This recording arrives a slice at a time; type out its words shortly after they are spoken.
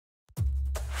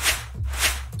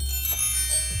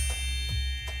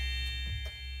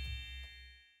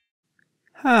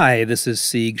Hi, this is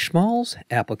Sieg Schmalz,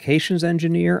 Applications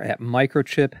Engineer at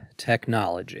Microchip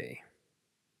Technology.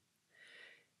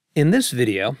 In this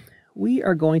video, we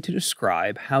are going to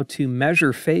describe how to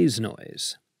measure phase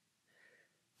noise.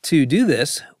 To do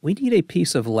this, we need a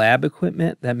piece of lab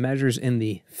equipment that measures in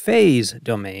the phase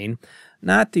domain,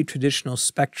 not the traditional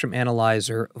spectrum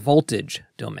analyzer voltage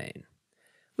domain.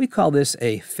 We call this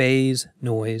a phase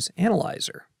noise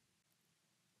analyzer.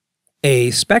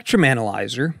 A spectrum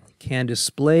analyzer can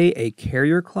display a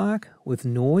carrier clock with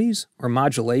noise or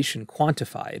modulation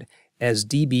quantified as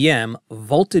dBm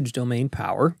voltage domain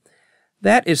power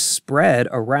that is spread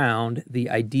around the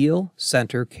ideal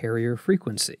center carrier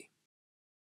frequency.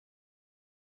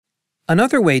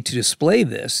 Another way to display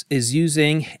this is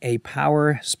using a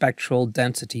power spectral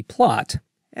density plot,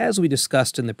 as we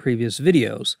discussed in the previous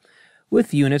videos,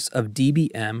 with units of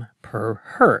dBm per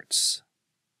hertz.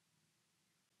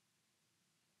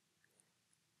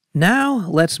 Now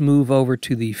let's move over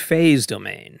to the phase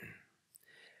domain.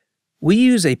 We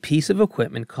use a piece of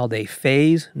equipment called a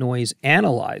phase noise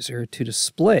analyzer to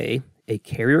display a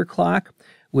carrier clock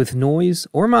with noise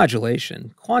or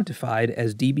modulation quantified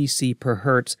as dBc per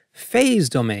hertz phase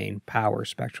domain power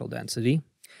spectral density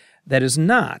that is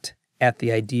not at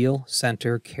the ideal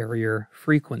center carrier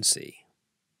frequency.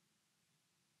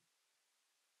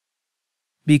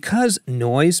 Because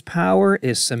noise power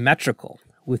is symmetrical,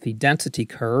 with the density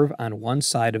curve on one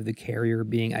side of the carrier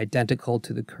being identical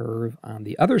to the curve on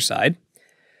the other side,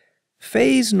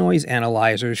 phase noise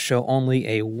analyzers show only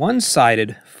a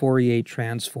one-sided Fourier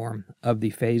transform of the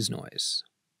phase noise.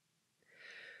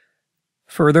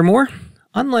 Furthermore,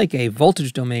 unlike a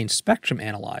voltage domain spectrum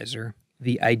analyzer,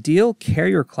 the ideal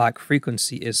carrier clock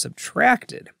frequency is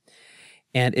subtracted,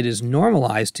 and it is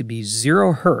normalized to be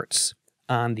 0 Hz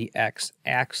on the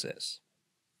x-axis.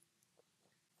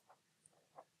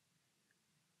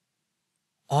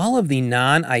 All of the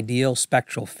non-ideal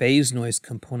spectral phase noise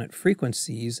component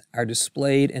frequencies are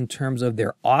displayed in terms of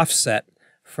their offset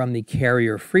from the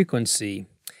carrier frequency,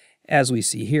 as we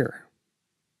see here.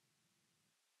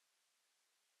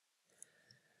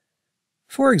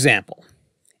 For example,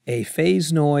 a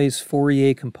phase noise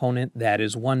Fourier component that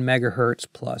is 1 MHz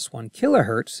plus 1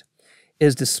 kHz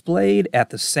is displayed at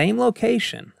the same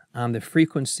location on the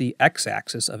frequency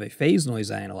x-axis of a phase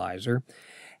noise analyzer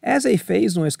as a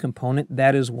phase noise component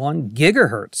that is 1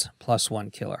 GHz plus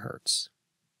 1 kHz.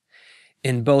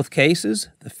 In both cases,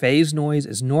 the phase noise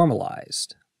is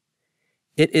normalized.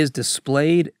 It is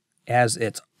displayed as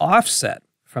its offset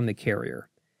from the carrier,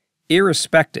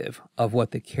 irrespective of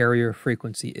what the carrier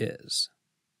frequency is.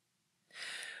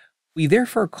 We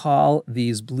therefore call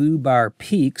these blue bar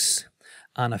peaks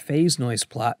on a phase noise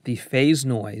plot the phase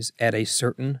noise at a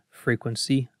certain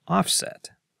frequency offset.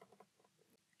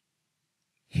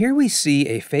 Here we see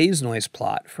a phase noise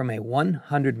plot from a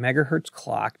 100 MHz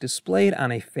clock displayed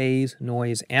on a phase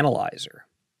noise analyzer.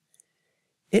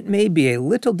 It may be a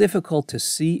little difficult to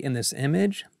see in this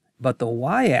image, but the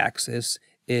y-axis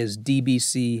is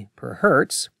dBc per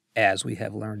hertz, as we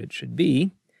have learned it should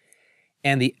be,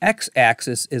 and the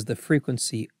x-axis is the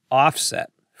frequency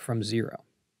offset from 0.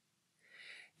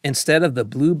 Instead of the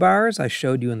blue bars I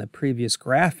showed you in the previous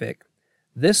graphic,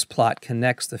 this plot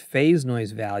connects the phase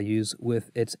noise values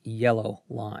with its yellow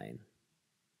line.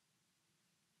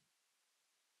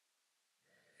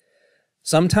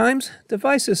 Sometimes,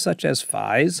 devices such as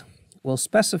PHYs will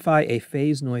specify a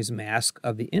phase noise mask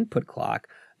of the input clock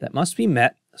that must be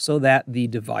met so that the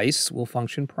device will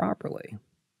function properly.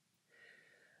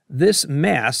 This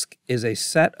mask is a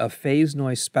set of phase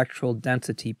noise spectral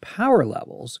density power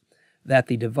levels that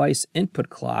the device input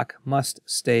clock must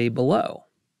stay below.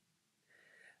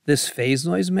 This phase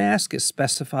noise mask is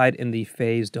specified in the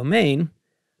phase domain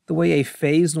the way a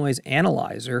phase noise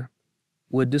analyzer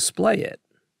would display it.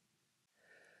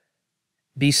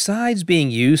 Besides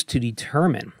being used to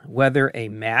determine whether a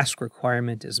mask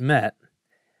requirement is met,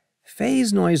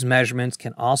 phase noise measurements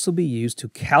can also be used to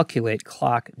calculate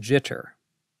clock jitter.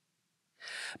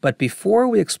 But before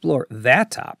we explore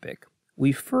that topic,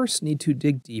 we first need to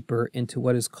dig deeper into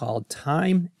what is called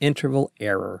time interval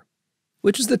error,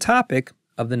 which is the topic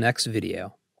of the next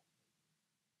video.